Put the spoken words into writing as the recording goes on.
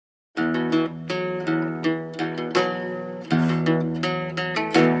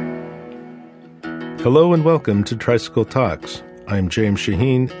Hello and welcome to Tricycle Talks. I'm James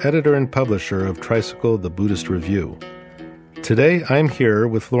Shaheen, editor and publisher of Tricycle, the Buddhist Review. Today I'm here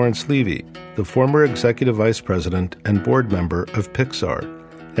with Lawrence Levy, the former executive vice president and board member of Pixar,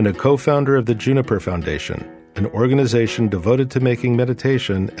 and a co-founder of the Juniper Foundation, an organization devoted to making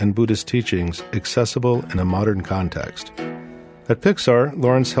meditation and Buddhist teachings accessible in a modern context. At Pixar,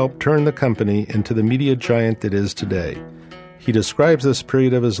 Lawrence helped turn the company into the media giant it is today. He describes this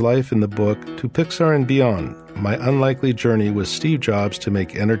period of his life in the book To Pixar and Beyond, My Unlikely Journey with Steve Jobs to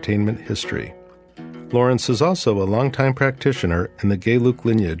Make Entertainment History. Lawrence is also a longtime practitioner in the Gelug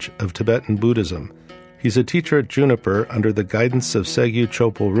lineage of Tibetan Buddhism. He's a teacher at Juniper under the guidance of Segyu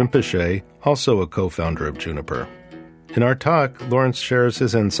Chopal Rinpoche, also a co-founder of Juniper. In our talk, Lawrence shares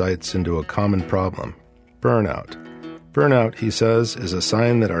his insights into a common problem, burnout. Burnout, he says, is a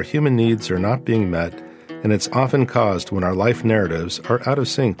sign that our human needs are not being met, and it's often caused when our life narratives are out of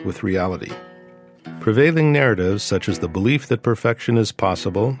sync with reality. Prevailing narratives such as the belief that perfection is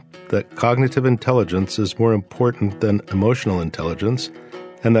possible, that cognitive intelligence is more important than emotional intelligence,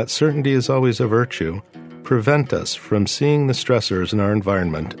 and that certainty is always a virtue, prevent us from seeing the stressors in our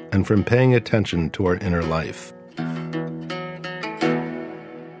environment and from paying attention to our inner life.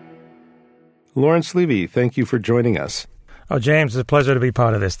 Lawrence Levy, thank you for joining us. Oh, James, it's a pleasure to be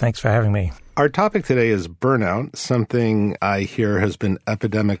part of this. Thanks for having me. Our topic today is burnout, something I hear has been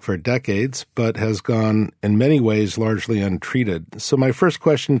epidemic for decades, but has gone in many ways largely untreated. So my first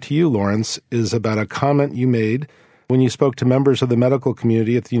question to you, Lawrence, is about a comment you made when you spoke to members of the medical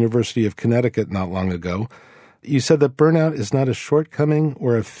community at the University of Connecticut not long ago. You said that burnout is not a shortcoming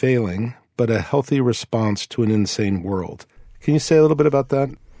or a failing, but a healthy response to an insane world. Can you say a little bit about that?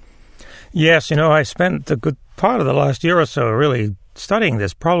 Yes, I spent a good part of the last year or so really studying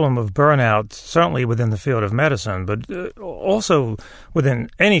this problem of burnout, certainly within the field of medicine, but also within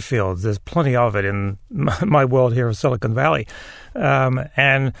any field. There's plenty of it in my world here in Silicon Valley.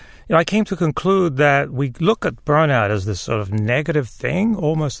 And I came to conclude that we look at burnout as this sort of negative thing,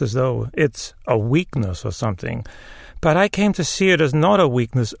 almost as though it's a weakness or something. But I came to see it as not a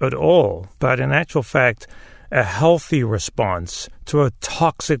weakness at all, but in actual fact, a healthy response to a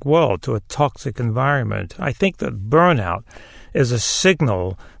toxic world, to a toxic environment. I think that burnout is a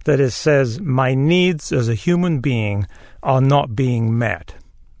signal that it says my needs as a human being are not being met.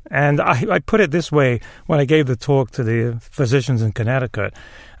 And I put it this way when I gave the talk to the physicians in Connecticut.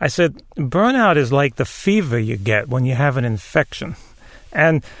 I said, burnout is like the fever you get when you have an infection.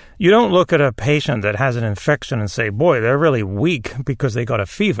 And you don't look at a patient that has an infection and say, boy, they're really weak because they got a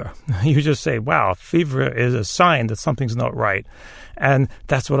fever. You just say, wow, fever is a sign that something's not right. And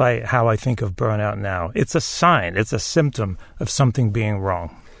that's how I think of burnout now. It's a sign, it's a symptom of something being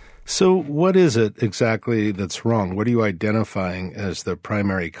wrong. So what is it exactly that's wrong? What are you identifying as the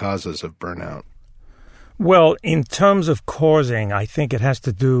primary causes of burnout? Well, in terms of causing, I think it has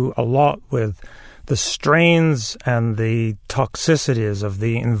to do a lot with the strains and the toxicities of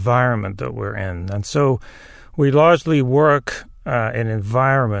the environment that we're in. And so we largely work in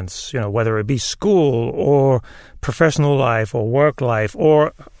environments, whether it be school or professional life or work life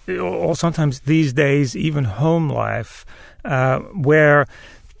or sometimes these days even home life, where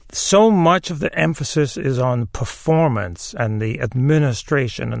so much of the emphasis is on performance and the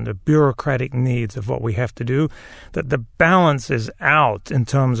administration and the bureaucratic needs of what we have to do, that the balance is out in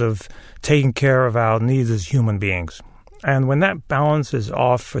terms of taking care of our needs as human beings. And when that balance is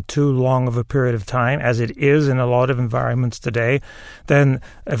off for too long of a period of time, as it is in a lot of environments today, then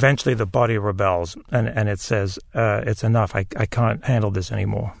eventually the body rebels and it says, it's enough, I can't handle this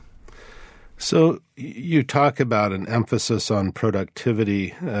anymore. So you talk about an emphasis on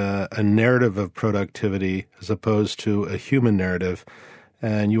productivity, a narrative of productivity as opposed to a human narrative,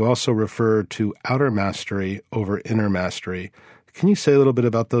 and you also refer to outer mastery over inner mastery. Can you say a little bit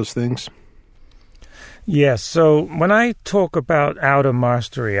about those things? Yes. So when I talk about outer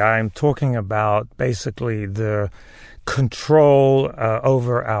mastery, I'm talking about basically the control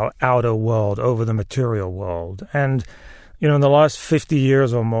over our outer world, over the material world. And in the last 50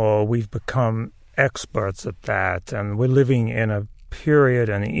 years or more, we've become experts at that, and we're living in a period,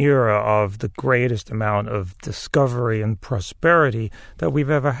 an era of the greatest amount of discovery and prosperity that we've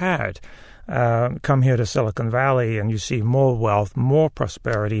ever had. Come here to Silicon Valley and you see more wealth, more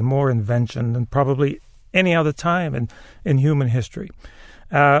prosperity, more invention than probably any other time in human history.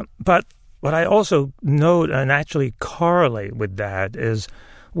 But what I also note and actually correlate with that is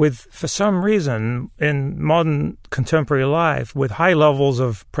for some reason, in modern contemporary life, with high levels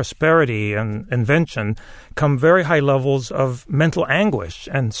of prosperity and invention, come very high levels of mental anguish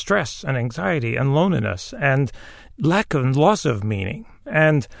and stress and anxiety and loneliness and lack and loss of meaning.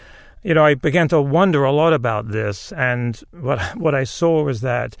 And I began to wonder a lot about this, and what I saw was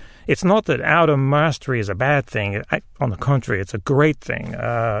that it's not that outer mastery is a bad thing. On the contrary, it's a great thing.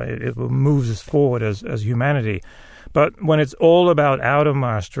 It moves us forward as humanity. But when it's all about outer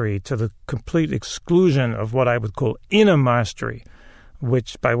mastery to the complete exclusion of what I would call inner mastery,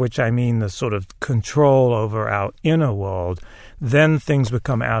 by which I mean the sort of control over our inner world, then things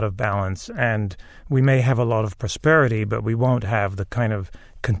become out of balance, and we may have a lot of prosperity, but we won't have the kind of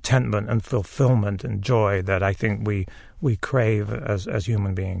contentment and fulfillment and joy that I think we crave as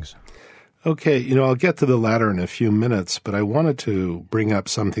human beings. Okay, I'll get to the latter in a few minutes, but I wanted to bring up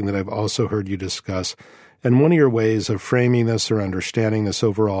something that I've also heard you discuss. And one of your ways of framing this or understanding this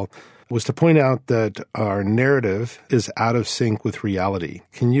overall was to point out that our narrative is out of sync with reality.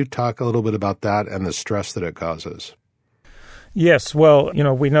 Can you talk a little bit about that and the stress that it causes? Yes, well,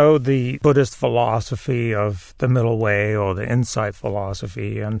 we know the Buddhist philosophy of the middle way or the insight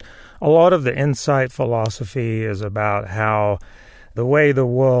philosophy, and a lot of the insight philosophy is about how the way the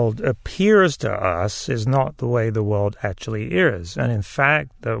world appears to us is not the way the world actually is. And in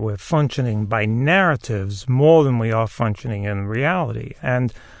fact, that we're functioning by narratives more than we are functioning in reality.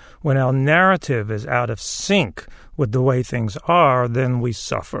 And when our narrative is out of sync with the way things are, then we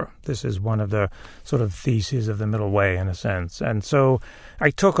suffer. This is one of the sort of theses of the middle way, in a sense. And so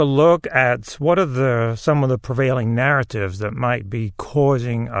I took a look at what are some of the prevailing narratives that might be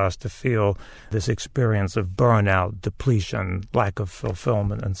causing us to feel this experience of burnout, depletion, lack of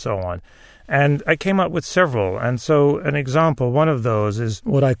fulfillment, and so on. And I came up with several. And so an example, one of those is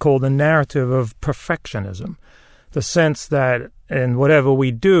what I call the narrative of perfectionism. The sense that in whatever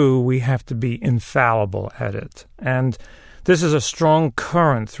we do, we have to be infallible at it. And this is a strong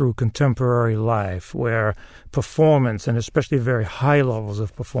current through contemporary life where performance, and especially very high levels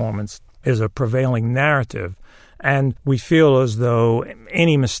of performance, is a prevailing narrative. And we feel as though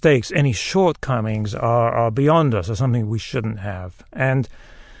any mistakes, any shortcomings are beyond us or something we shouldn't have. And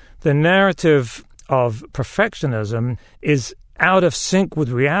the narrative of perfectionism is out of sync with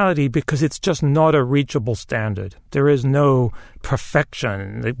reality because it's just not a reachable standard. There is no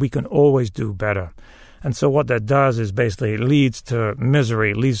perfection that we can always do better. And so what that does is basically it leads to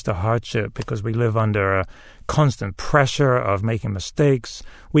misery, leads to hardship because we live under a constant pressure of making mistakes.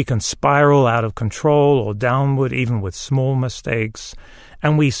 We can spiral out of control or downward even with small mistakes.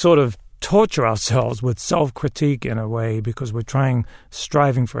 And we sort of torture ourselves with self-critique in a way because we're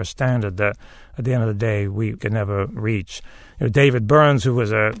striving for a standard that at the end of the day we can never reach. David Burns, who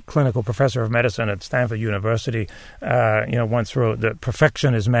was a clinical professor of medicine at Stanford University, once wrote that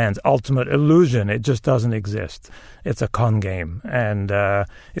perfection is man's ultimate illusion. It just doesn't exist. It's a con game. And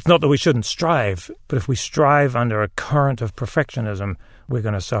it's not that we shouldn't strive, but if we strive under a current of perfectionism, we're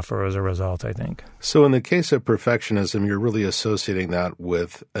going to suffer as a result, I think. So in the case of perfectionism, you're really associating that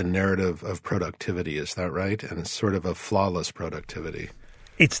with a narrative of productivity, is that right? And it's sort of a flawless productivity.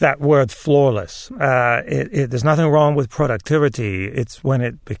 It's that word flawless. There's nothing wrong with productivity. It's when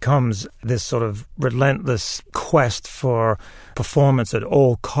it becomes this sort of relentless quest for performance at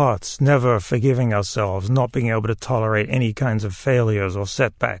all costs, never forgiving ourselves, not being able to tolerate any kinds of failures or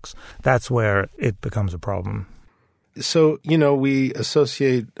setbacks. That's where it becomes a problem. So, we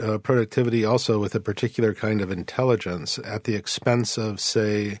associate productivity also with a particular kind of intelligence at the expense of,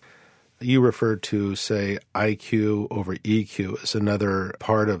 say, you referred to, say, IQ over EQ as another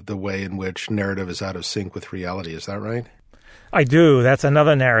part of the way in which narrative is out of sync with reality. Is that right? I do. That's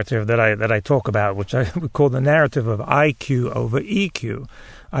another narrative that I talk about, which I would call the narrative of IQ over EQ.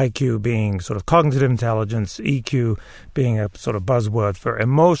 IQ being sort of cognitive intelligence, EQ being a sort of buzzword for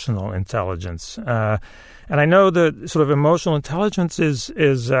emotional intelligence. And I know that sort of emotional intelligence is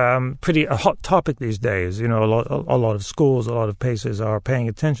pretty a hot topic these days. A lot of schools, a lot of places are paying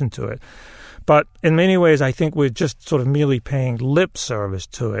attention to it. But in many ways, I think we're just sort of merely paying lip service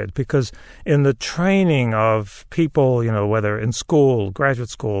to it because in the training of people, whether in school, graduate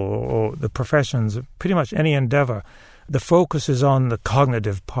school, or the professions, pretty much any endeavor, the focus is on the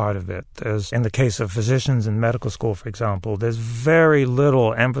cognitive part of it. As in the case of physicians in medical school, for example, there's very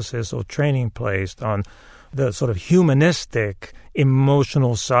little emphasis or training placed on the sort of humanistic,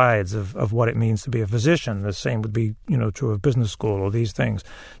 emotional sides of what it means to be a physician. The same would be, true of business school or these things.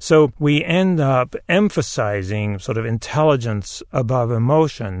 So we end up emphasizing sort of intelligence above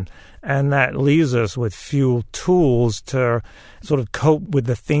emotion, and that leaves us with few tools to sort of cope with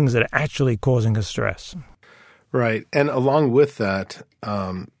the things that are actually causing us stress. Right. And along with that,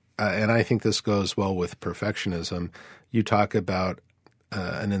 and I think this goes well with perfectionism, you talk about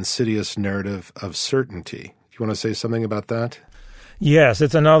an insidious narrative of certainty. Do you want to say something about that? Yes,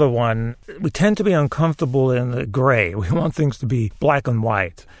 it's another one. We tend to be uncomfortable in the gray. We want things to be black and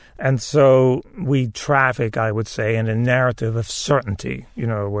white. And so we traffic, I would say, in a narrative of certainty,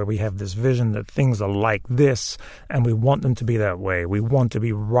 where we have this vision that things are like this, and we want them to be that way. We want to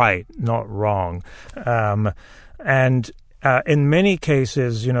be right, not wrong. In many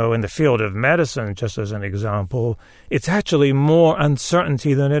cases, in the field of medicine, just as an example, it's actually more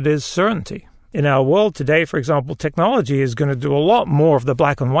uncertainty than it is certainty. In our world today, for example, technology is going to do a lot more of the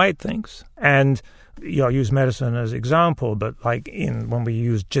black and white things. And I'll use medicine as an example, but when we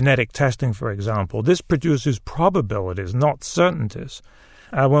use genetic testing, for example, this produces probabilities, not certainties.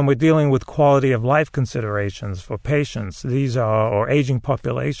 When we're dealing with quality of life considerations for patients, or aging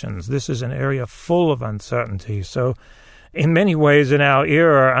populations, this is an area full of uncertainty. So in many ways in our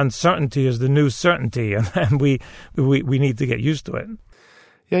era, uncertainty is the new certainty, and we need to get used to it.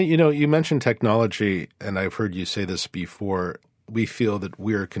 Yeah, you mentioned technology, and I've heard you say this before. We feel that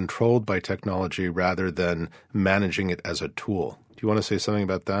we're controlled by technology rather than managing it as a tool. Do you want to say something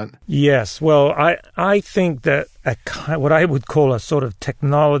about that? Yes. Well, I think that what I would call a sort of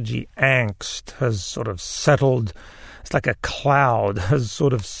technology angst has sort of settled. It's like a cloud has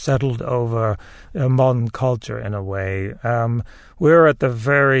sort of settled over modern culture in a way. We're at the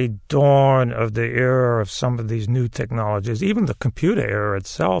very dawn of the era of some of these new technologies. Even the computer era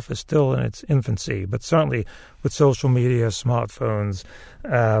itself is still in its infancy, but certainly with social media, smartphones,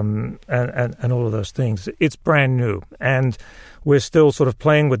 and all of those things, it's brand new. And we're still sort of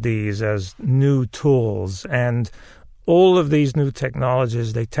playing with these as new tools. And all of these new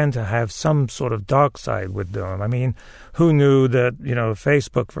technologies, they tend to have some sort of dark side with them. I mean, who knew that,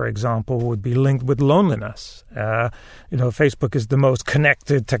 Facebook, for example, would be linked with loneliness? Facebook is the most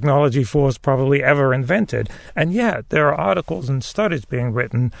connected technology force probably ever invented. And yet there are articles and studies being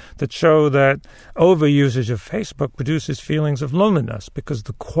written that show that overusage of Facebook produces feelings of loneliness because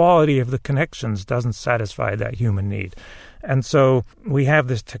the quality of the connections doesn't satisfy that human need. And so we have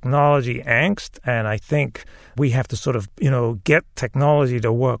this technology angst, and I think we have to sort of, get technology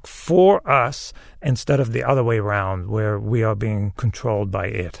to work for us instead of the other way around, where we are being controlled by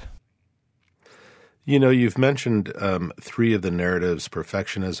it. You've mentioned three of the narratives: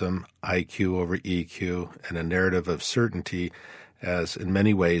 perfectionism, IQ over EQ, and a narrative of certainty as, in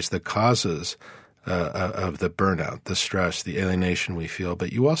many ways, the causes of the burnout, the stress, the alienation we feel.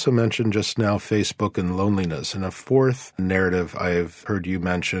 But you also mentioned just now Facebook and loneliness. And a fourth narrative I've heard you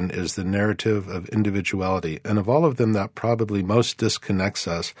mention is the narrative of individuality. And of all of them, that probably most disconnects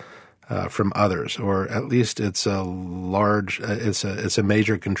us from others, or at least it's a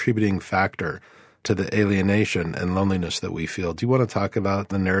major contributing factor to the alienation and loneliness that we feel. Do you want to talk about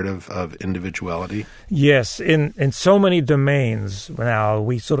the narrative of individuality? Yes. In so many domains now,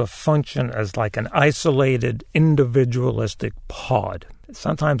 we sort of function as like an isolated, individualistic pod.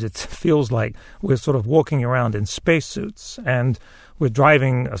 Sometimes it feels like we're sort of walking around in spacesuits, and we're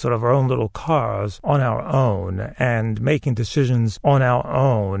driving sort of our own little cars on our own and making decisions on our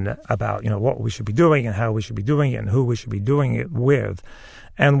own about, what we should be doing and how we should be doing it and who we should be doing it with.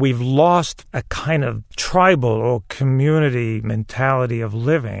 And we've lost a kind of tribal or community mentality of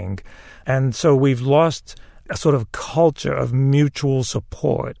living. And so we've lost a sort of culture of mutual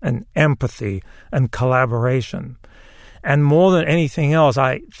support and empathy and collaboration. And more than anything else,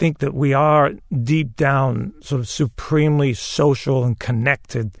 I think that we are deep down sort of supremely social and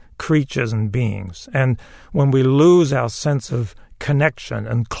connected creatures and beings. And when we lose our sense of connection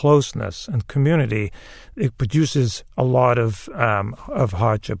and closeness and community, it produces a lot of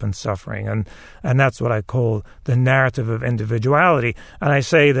hardship and suffering. And that's what I call the narrative of individuality. And I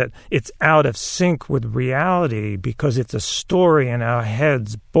say that it's out of sync with reality because it's a story in our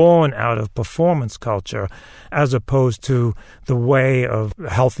heads born out of performance culture as opposed to the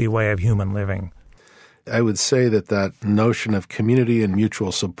healthy way of human living. I would say that notion of community and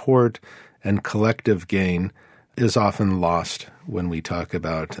mutual support and collective gain is often lost when we talk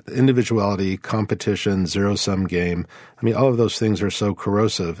about individuality, competition, zero-sum game. I mean, all of those things are so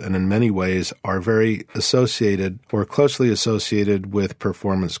corrosive and in many ways are very associated or closely associated with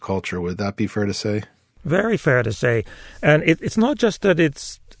performance culture. Would that be fair to say? Very fair to say. And it's not just that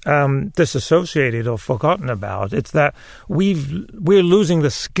it's disassociated or forgotten about. It's that we're losing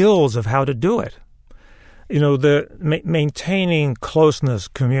the skills of how to do it. The maintaining closeness,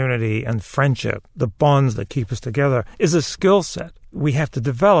 community, and friendship, the bonds that keep us together, is a skill set. we have to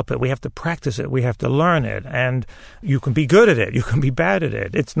develop it. We have to practice it. We have to learn it. And you can be good at it. You can be bad at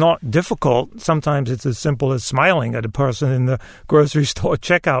it. It's not difficult. Sometimes it's as simple as smiling at a person in the grocery store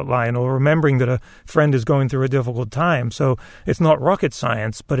checkout line or remembering that a friend is going through a difficult time. So it's not rocket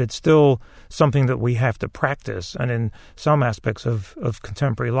science, but it's still something that we have to practice. And in some aspects of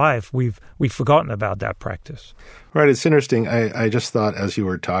contemporary life, we've forgotten about that practice. Right. It's interesting. I just thought as you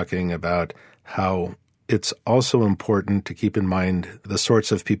were talking about how it's also important to keep in mind the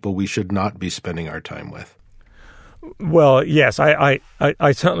sorts of people we should not be spending our time with. Well, yes, I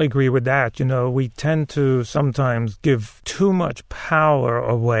certainly agree with that. You know, we tend to sometimes give too much power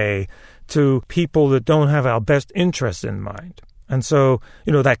away to people that don't have our best interests in mind. And so,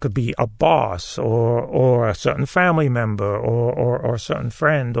 you know, that could be a boss or a certain family member or a certain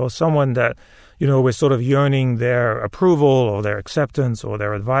friend or someone that, you know, we're sort of yearning their approval or their acceptance or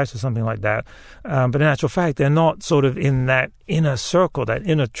their advice or something like that. But in actual fact, they're not sort of in that inner circle, that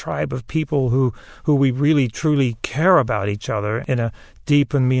inner tribe of people who we really, truly care about each other in a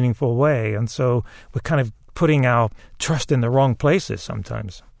deep and meaningful way. And so we're kind of putting our trust in the wrong places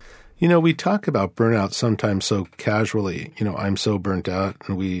sometimes. You know, we talk about burnout sometimes so casually. You know, I'm so burnt out,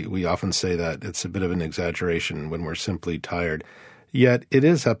 and we often say that it's a bit of an exaggeration when we're simply tired. Yet it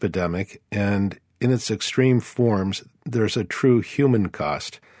is epidemic, and in its extreme forms, there's a true human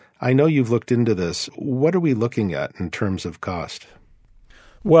cost. I know you've looked into this. What are we looking at in terms of cost?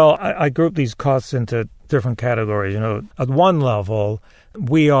 Well, I group these costs into different categories. You know, at one level,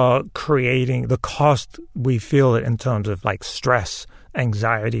 we are creating the cost, we feel it in terms of like stress,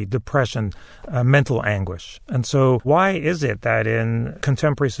 anxiety, depression, mental anguish. And so why is it that in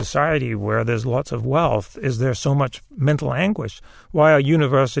contemporary society where there's lots of wealth, is there so much mental anguish? Why are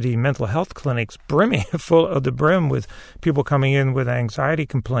university mental health clinics brimming full of the brim with people coming in with anxiety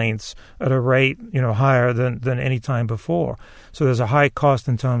complaints at a rate, you know, higher than any time before? So there's a high cost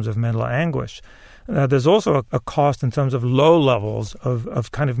in terms of mental anguish. There's also a cost in terms of low levels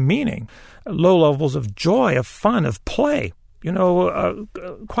of kind of meaning, low levels of joy, of fun, of play. You know,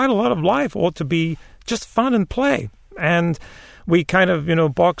 quite a lot of life ought to be just fun and play. And we kind of, you know,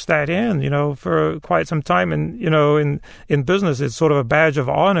 box that in, you know, for quite some time. And, you know, in business, it's sort of a badge of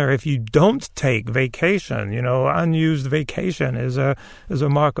honor if you don't take vacation. You know, unused vacation is a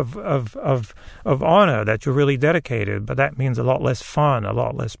mark of honor that you're really dedicated. But that means a lot less fun, a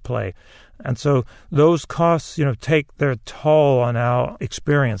lot less play. And so those costs, you know, take their toll on our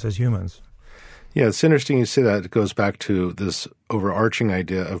experience as humans. Yeah, it's interesting you say that. It goes back to this overarching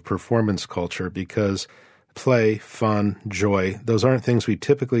idea of performance culture because play, fun, joy, those aren't things we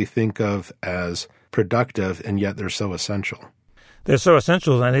typically think of as productive, and yet they're so essential. They're so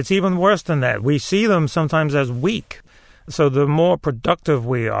essential, and it's even worse than that. We see them sometimes as weak. So the more productive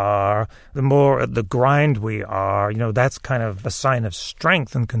we are, the more at the grind we are, you know, that's kind of a sign of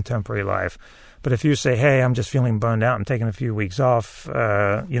strength in contemporary life. But if you say, hey, I'm just feeling burned out, I'm taking a few weeks off,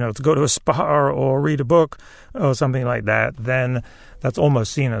 you know, to go to a spa or read a book or something like that, then that's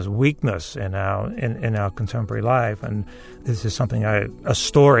almost seen as weakness in our contemporary life. And this is something, a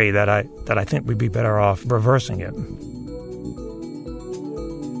story that I think we'd be better off reversing it.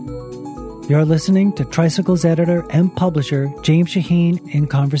 You're listening to Tricycle's editor and publisher James Shaheen in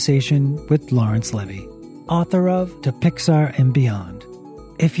conversation with Lawrence Levy, author of To Pixar and Beyond.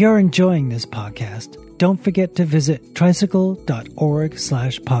 If you're enjoying this podcast, don't forget to visit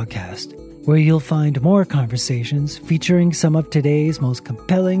tricycle.org/podcast, where you'll find more conversations featuring some of today's most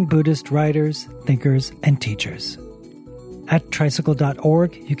compelling Buddhist writers, thinkers, and teachers. At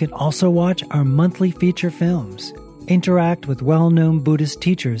tricycle.org, you can also watch our monthly feature films, interact with well-known Buddhist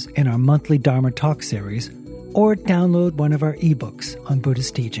teachers in our monthly Dharma Talk series, or download one of our ebooks on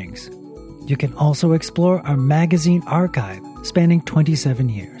Buddhist teachings. You can also explore our magazine archive spanning 27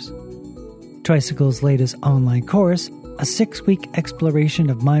 years. Tricycle's latest online course, a 6-week exploration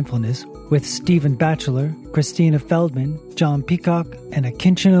of mindfulness with Stephen Batchelor, Christina Feldman, John Peacock, and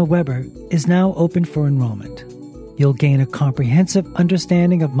Akinchina Weber, is now open for enrollment. You'll gain a comprehensive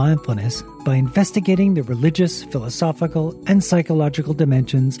understanding of mindfulness by investigating the religious, philosophical, and psychological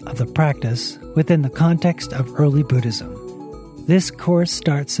dimensions of the practice within the context of early Buddhism. This course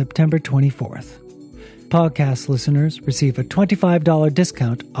starts September 24th. Podcast listeners receive a $25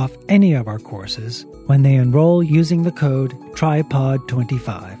 discount off any of our courses when they enroll using the code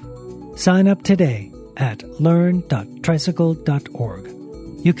TRIPOD25. Sign up today at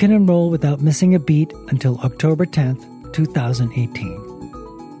learn.tricycle.org. You can enroll without missing a beat until October 10th,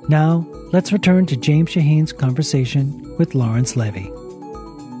 2018. Now, let's return to James Shaheen's conversation with Lawrence Levy.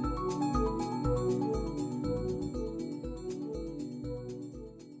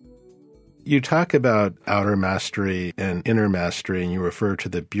 You talk about outer mastery and inner mastery, and you refer to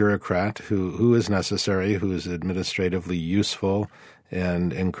the bureaucrat who is necessary, who is administratively useful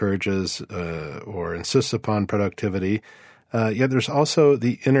and encourages or insists upon productivity. Yet there's also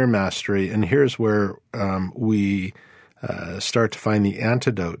the inner mastery, and here's where we start to find the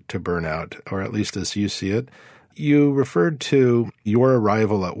antidote to burnout, or at least as you see it. You referred to your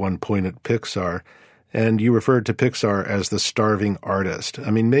arrival at one point at Pixar, and you referred to Pixar as the starving artist.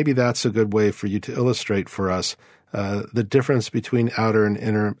 I mean, maybe that's a good way for you to illustrate for us the difference between outer and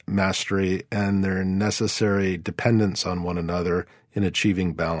inner mastery and their necessary dependence on one another in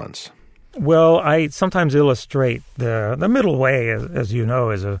achieving balance. Well, I sometimes illustrate the middle way, as you know,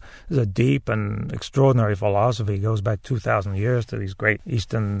 is a deep and extraordinary philosophy. It goes back 2,000 years to these great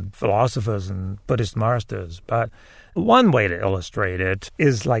Eastern philosophers and Buddhist masters. But one way to illustrate it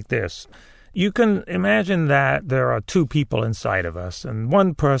is like this. You can imagine that there are two people inside of us, and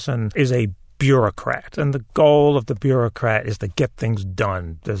one person is a bureaucrat, and the goal of the bureaucrat is to get things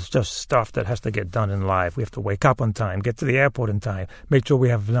done. There's just stuff that has to get done in life. We have to wake up on time, get to the airport in time, make sure we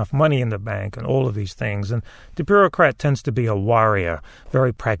have enough money in the bank, and all of these things. And the bureaucrat tends to be a warrior,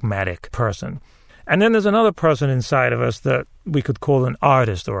 very pragmatic person. And then there's another person inside of us that we could call an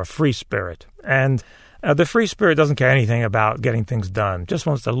artist or a free spirit. And the free spirit doesn't care anything about getting things done, just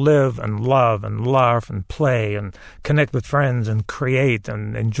wants to live and love and laugh and play and connect with friends and create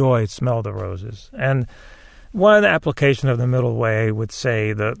and enjoy, smell the roses. And one application of the middle way would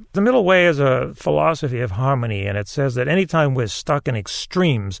say that the middle way is a philosophy of harmony, and it says that anytime we're stuck in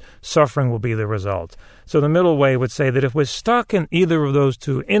extremes, suffering will be the result. So the middle way would say that if we're stuck in either of those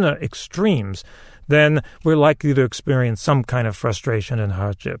two inner extremes, then we're likely to experience some kind of frustration and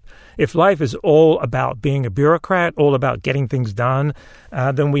hardship. If life is all about being a bureaucrat, all about getting things done,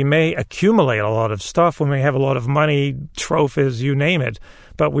 then we may accumulate a lot of stuff. We may have a lot of money, trophies, you name it.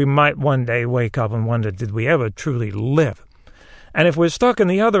 But we might one day wake up and wonder, did we ever truly live? And if we're stuck in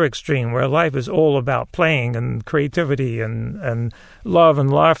the other extreme, where life is all about playing and creativity and love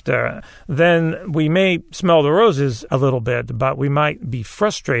and laughter, then we may smell the roses a little bit, but we might be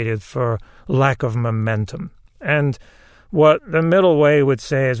frustrated for lack of momentum. And what the middle way would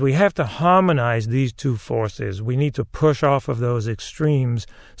say is we have to harmonize these two forces. We need to push off of those extremes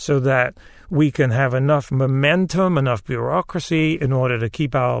so that we can have enough momentum, enough bureaucracy in order to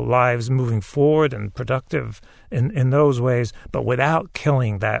keep our lives moving forward and productive in those ways, but without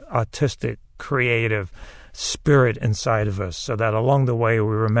killing that artistic, creative spirit inside of us, so that along the way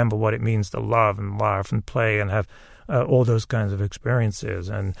we remember what it means to love and laugh and play and have all those kinds of experiences.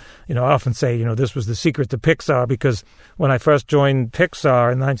 And, I often say, this was the secret to Pixar, because when I first joined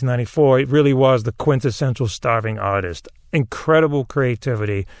Pixar in 1994, it really was the quintessential starving artist. Incredible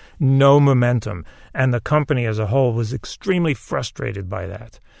creativity, no momentum. And the company as a whole was extremely frustrated by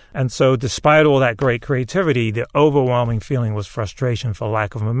that. And so despite all that great creativity, the overwhelming feeling was frustration for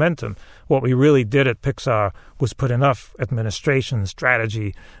lack of momentum. What we really did at Pixar was put enough administration,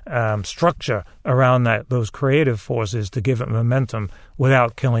 strategy, structure around those creative forces to give it momentum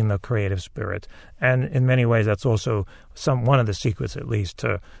without killing the creative spirit. And in many ways, that's also one of the secrets, at least,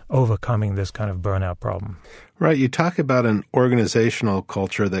 to overcoming this kind of burnout problem. Right. You talk about an organizational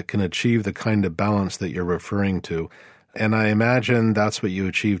culture that can achieve the kind of balance that you're referring to. And I imagine that's what you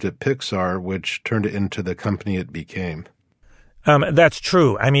achieved at Pixar, which turned it into the company it became. That's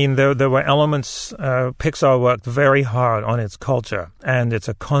true. I mean, there were elements. Pixar worked very hard on its culture, and it's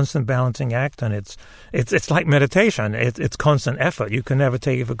a constant balancing act, and it's like meditation. It's constant effort. You can never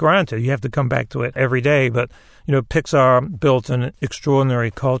take it for granted. You have to come back to it every day. But Pixar built an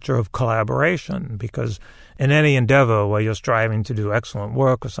extraordinary culture of collaboration, because in any endeavor where you're striving to do excellent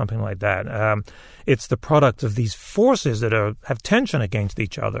work or something like that, it's the product of these forces that have tension against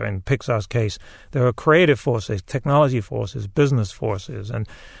each other. In Pixar's case, there are creative forces, technology forces, business forces, and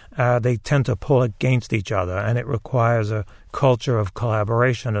they tend to pull against each other, and it requires a culture of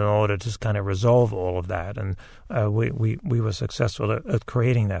collaboration in order to kind of resolve all of that. And we were successful at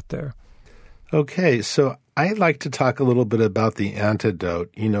creating that there. Okay, so I'd like to talk a little bit about the antidote.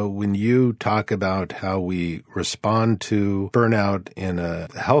 When you talk about how we respond to burnout in a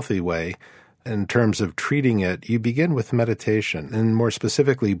healthy way, in terms of treating it, you begin with meditation, and more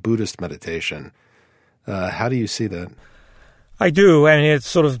specifically, Buddhist meditation. How do you see that? I do. I mean, it's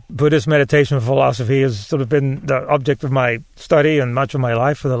sort of Buddhist meditation philosophy has sort of been the object of my study and much of my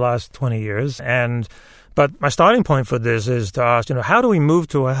life for the last 20 years. But my starting point for this is to ask, how do we move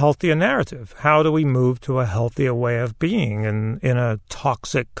to a healthier narrative? How do we move to a healthier way of being in a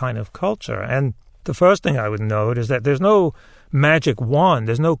toxic kind of culture? And the first thing I would note is that there's no magic wand.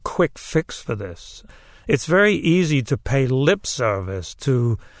 There's no quick fix for this. it's very easy to pay lip service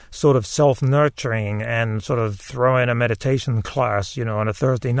to sort of self-nurturing and sort of throw in a meditation class, on a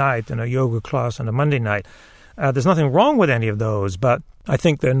Thursday night and a yoga class on a Monday night. There's nothing wrong with any of those, but I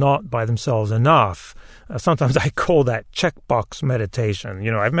think they're not by themselves enough. Sometimes I call that checkbox meditation.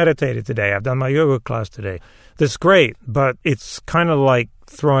 I've meditated today. I've done my yoga class today. That's great, but it's kind of like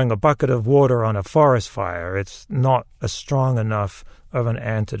throwing a bucket of water on a forest fire. It's not a strong enough of an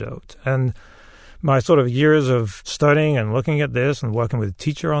antidote. And my sort of years of studying and looking at this and working with a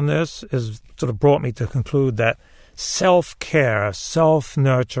teacher on this has sort of brought me to conclude that self-care,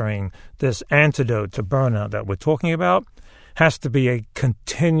 self-nurturing, this antidote to burnout that we're talking about, has to be a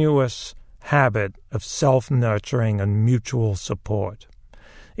continuous habit of self-nurturing and mutual support.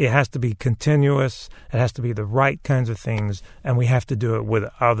 It has to be continuous. It has to be the right kinds of things, and we have to do it with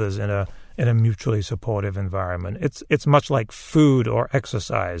others in a mutually supportive environment. It's much like food or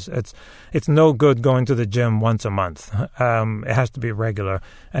exercise. It's no good going to the gym once a month. It has to be regular,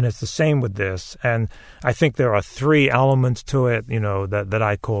 and it's the same with this. And I think there are 3 elements to it, that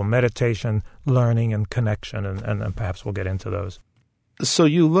I call meditation, learning, and connection, and perhaps we'll get into those. So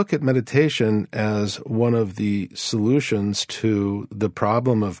you look at meditation as one of the solutions to the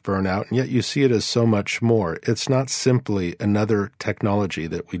problem of burnout, and yet you see it as so much more. It's not simply another technology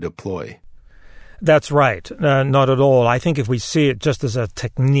that we deploy. That's right. Not at all. I think if we see it just as a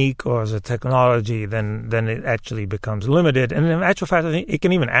technique or as a technology, then it actually becomes limited. And in actual fact, I think it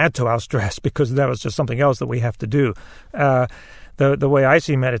can even add to our stress because that was just something else that we have to do. The way I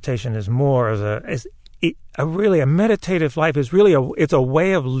see meditation is more as a meditative life is really it's a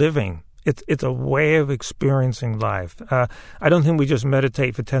way of living. It's a way of experiencing life. I don't think we just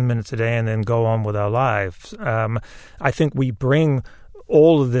meditate for 10 minutes a day and then go on with our lives. I think we bring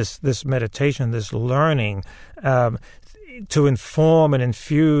all of this meditation, this learning, to inform and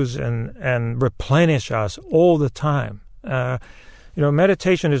infuse and replenish us all the time.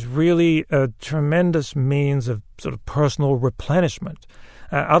 Meditation is really a tremendous means of sort of personal replenishment.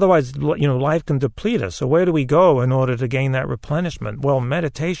 Otherwise, life can deplete us. So where do we go in order to gain that replenishment? Well,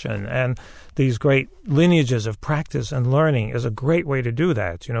 meditation and these great lineages of practice and learning is a great way to do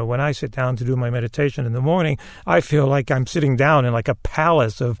that. When I sit down to do my meditation in the morning, I feel like I'm sitting down in like a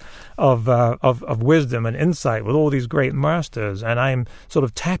palace of wisdom and insight with all these great masters, and I'm sort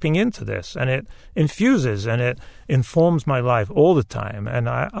of tapping into this, and it infuses and it informs my life all the time. And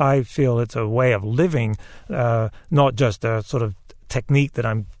I feel it's a way of living, not just a sort of technique that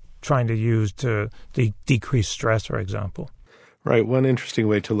I'm trying to use to decrease stress, for example. Right. One interesting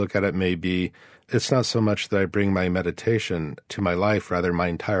way to look at it may be it's not so much that I bring my meditation to my life, rather my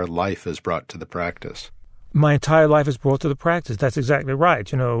entire life is brought to the practice. My entire life is brought to the practice. That's exactly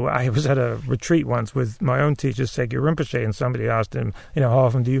right. I was at a retreat once with my own teacher, Segye Rinpoche, and somebody asked him, how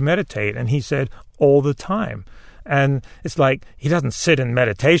often do you meditate? And he said, all the time. And it's like he doesn't sit in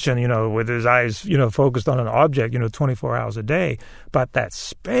meditation, with his eyes, focused on an object, 24 hours a day. But that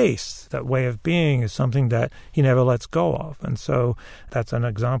space, that way of being is something that he never lets go of. And so that's an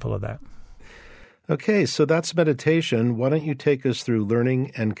example of that. Okay, so that's meditation. Why don't you take us through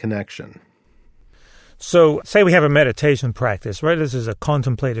learning and connection? So say we have a meditation practice, right? This is a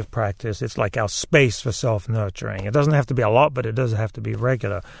contemplative practice. It's like our space for self-nurturing. It doesn't have to be a lot, but it does have to be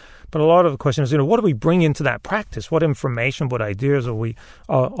regular. But a lot of the question is, what do we bring into that practice? What information, what ideas are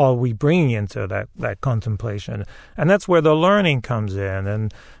we bringing into that contemplation? And that's where the learning comes in.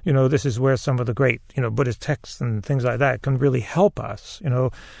 And, this is where some of the great, Buddhist texts and things like that can really help us,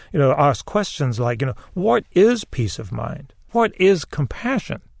 ask questions like, what is peace of mind? What is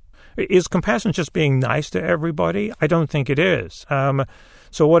compassion? Is compassion just being nice to everybody? I don't think it is.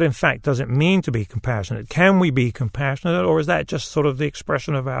 So what, in fact, does it mean to be compassionate? Can we be compassionate, or is that just sort of the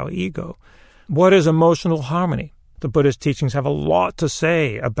expression of our ego? What is emotional harmony? The Buddhist teachings have a lot to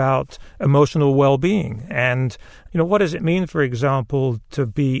say about emotional well-being. And, what does it mean, for example, to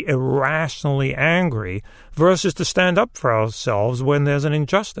be irrationally angry versus to stand up for ourselves when there's an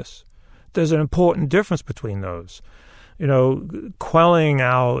injustice? There's an important difference between those. Quelling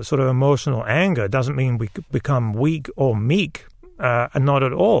our sort of emotional anger doesn't mean we become weak or meek. And not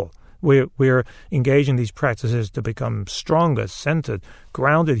at all. We're engaging these practices to become stronger, centered,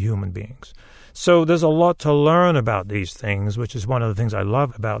 grounded human beings. So there's a lot to learn about these things, which is one of the things I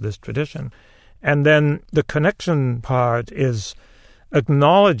love about this tradition. And then the connection part is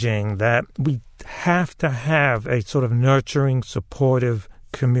acknowledging that we have to have a sort of nurturing, supportive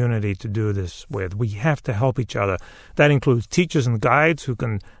community to do this with. We have to help each other. That includes teachers and guides who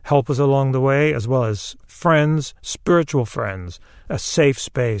can help us along the way, as well as friends, spiritual friends, a safe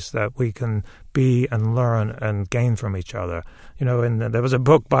space that we can be and learn and gain from each other. And there was a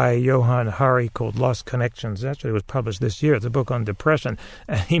book by Johann Hari called Lost Connections. Actually, it was published this year. It's a book on depression.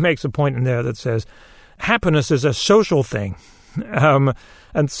 And he makes a point in there that says, happiness is a social thing.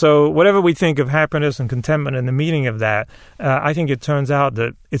 And so whatever we think of happiness and contentment and the meaning of that, I think it turns out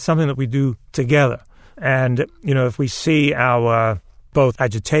that it's something that we do together. And, if we see our both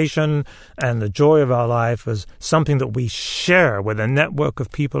agitation and the joy of our life as something that we share with a network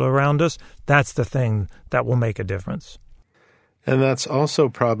of people around us, that's the thing that will make a difference. And that's also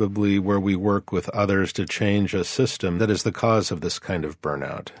probably where we work with others to change a system that is the cause of this kind of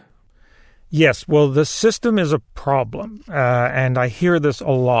burnout. Yes, well, the system is a problem, and I hear this a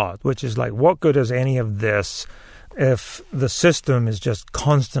lot, which is like, what good is any of this if the system is just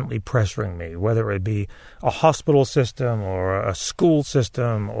constantly pressuring me, whether it be a hospital system or a school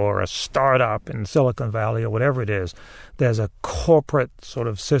system or a startup in Silicon Valley or whatever it is. There's a corporate sort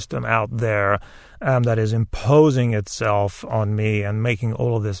of system out there that is imposing itself on me and making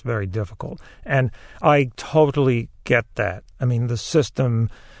all of this very difficult. And I totally get that. I mean, the system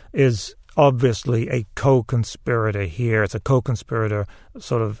is obviously a co-conspirator here. It's a co-conspirator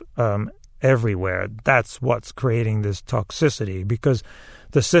sort of everywhere. That's what's creating this toxicity, because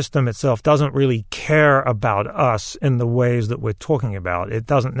the system itself doesn't really care about us in the ways that we're talking about. It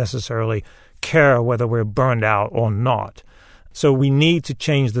doesn't necessarily care whether we're burned out or not. So we need to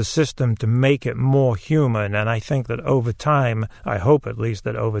change the system to make it more human, and I think that over time, I hope at least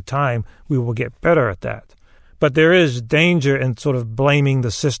that over time, we will get better at that. But there is danger in sort of blaming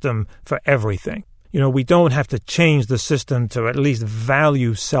the system for everything. We don't have to change the system to at least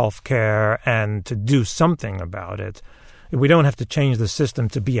value self-care and to do something about it. We don't have to change the system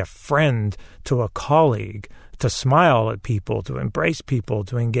to be a friend to a colleague, to smile at people, to embrace people,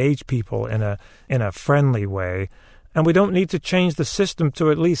 to engage people in a friendly way. And we don't need to change the system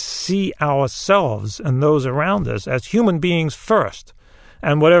to at least see ourselves and those around us as human beings first,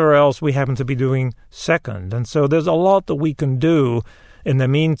 and whatever else we happen to be doing second. And so there's a lot that we can do in the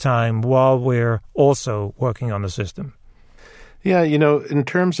meantime while we're also working on the system. Yeah, in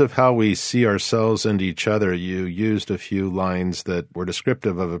terms of how we see ourselves and each other, you used a few lines that were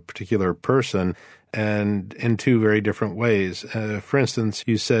descriptive of a particular person and in two very different ways. For instance,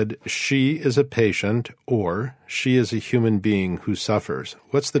 you said, she is a patient or she is a human being who suffers.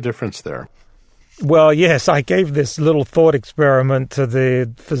 What's the difference there? Well, yes, I gave this little thought experiment to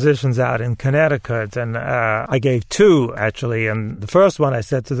the physicians out in Connecticut, and I gave two, actually. And the first one I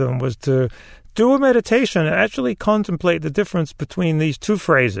said to them was to do a meditation and actually contemplate the difference between these two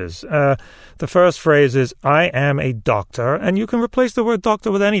phrases. The first phrase is, I am a doctor, and you can replace the word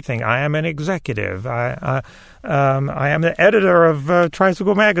doctor with anything. I am an executive. I am the editor of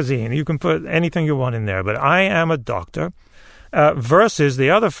Tricycle Magazine. You can put anything you want in there, but I am a doctor. Versus the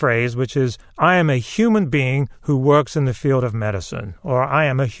other phrase, which is, I am a human being who works in the field of medicine, or I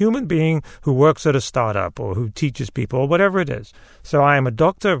am a human being who works at a startup, or who teaches people, or whatever it is. So I am a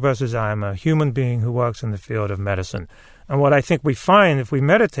doctor versus I am a human being who works in the field of medicine. And what I think we find if we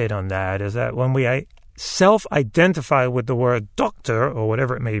meditate on that is that when we self-identify with the word doctor, or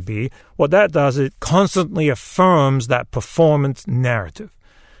whatever it may be, what that does is it constantly affirms that performance narrative.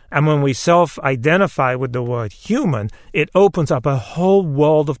 And when we self-identify with the word human, it opens up a whole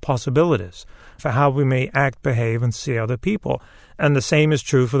world of possibilities for how we may act, behave, and see other people. And the same is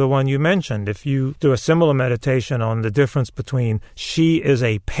true for the one you mentioned. If you do a similar meditation on the difference between she is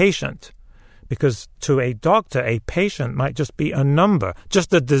a patient, because to a doctor, a patient might just be a number,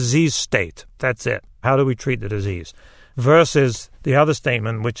 just a disease state. That's it. How do we treat the disease? Versus the other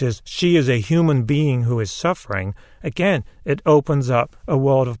statement, which is she is a human being who is suffering. Again, it opens up a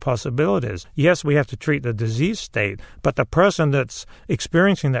world of possibilities. Yes, we have to treat the disease state, but the person that's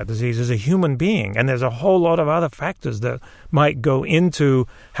experiencing that disease is a human being, and there's a whole lot of other factors that might go into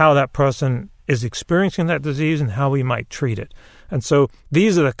how that person is experiencing that disease and how we might treat it. And so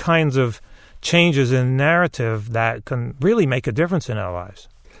these are the kinds of changes in narrative that can really make a difference in our lives.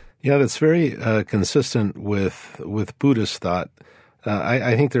 Yeah, that's very consistent with Buddhist thought.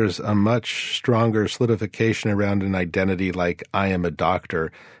 I think there's a much stronger solidification around an identity like I am a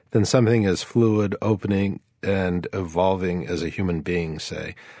doctor than something as fluid, opening, and evolving as a human being,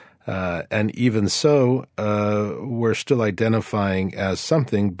 say. And even so, we're still identifying as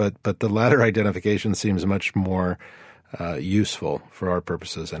something, but the latter identification seems much more useful for our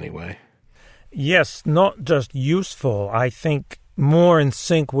purposes anyway. Yes, not just useful. I think more in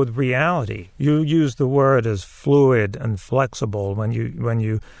sync with reality. You use the word as fluid and flexible when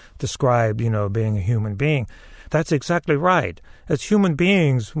you describe, being a human being. That's exactly right. As human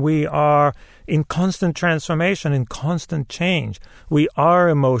beings, we are in constant transformation, in constant change. We are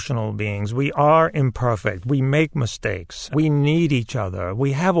emotional beings. We are imperfect. We make mistakes. We need each other.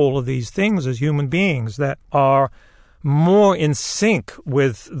 We have all of these things as human beings that are more in sync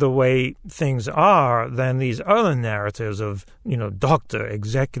with the way things are than these other narratives of, doctor,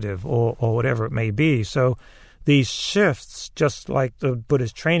 executive, or whatever it may be. So these shifts, just like the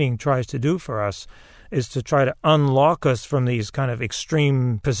Buddhist training tries to do for us, is to try to unlock us from these kind of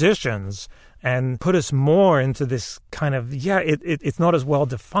extreme positions and put us more into this kind of, it's not as well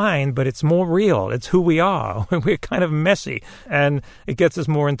defined, but it's more real. It's who we are. We're kind of messy, and it gets us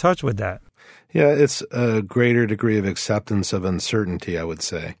more in touch with that. Yeah, it's a greater degree of acceptance of uncertainty, I would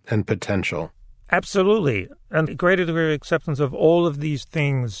say, and potential. Absolutely. And a greater degree of acceptance of all of these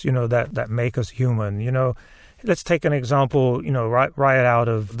things, that make us human. Let's take an example, right out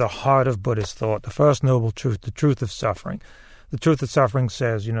of the heart of Buddhist thought, the first noble truth, the truth of suffering. The truth of suffering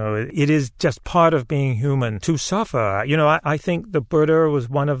says, it is just part of being human to suffer. I think the Buddha was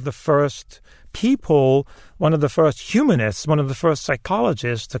one of the first people, one of the first humanists, one of the first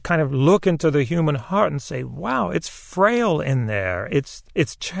psychologists to kind of look into the human heart and say, wow, it's frail in there. It's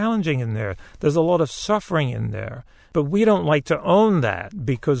challenging in there. There's a lot of suffering in there. But we don't like to own that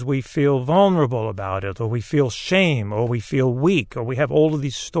because we feel vulnerable about it, or we feel shame, or we feel weak, or we have all of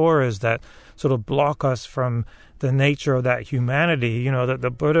these stories that sort of block us from the nature of that humanity, that the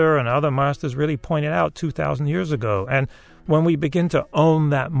Buddha and other masters really pointed out 2,000 years ago. And when we begin to own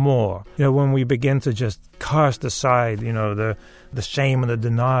that more, when we begin to just cast aside, the shame and the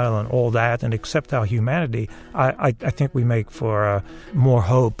denial and all that, and accept our humanity, I think we make for more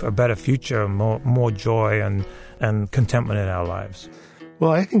hope, a better future, more joy and contentment in our lives.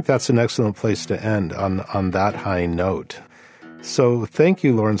 Well, I think that's an excellent place to end on that high note. So thank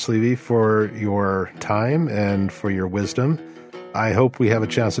you, Lawrence Levy, for your time and for your wisdom. I hope we have a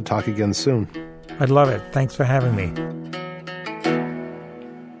chance to talk again soon. I'd love it. Thanks for having me.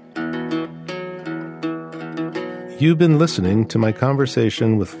 You've been listening to my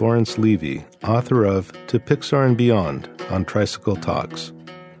conversation with Lawrence Levy, author of To Pixar and Beyond on Tricycle Talks.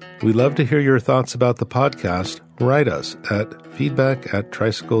 We'd love to hear your thoughts about the podcast. Write us at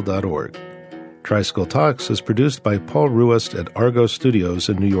feedback@tricycle.org. Tricycle Talks is produced by Paul Ruist at Argo Studios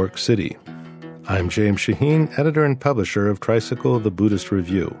in New York City. I'm James Shaheen, editor and publisher of Tricycle, the Buddhist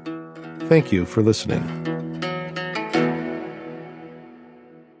Review. Thank you for listening.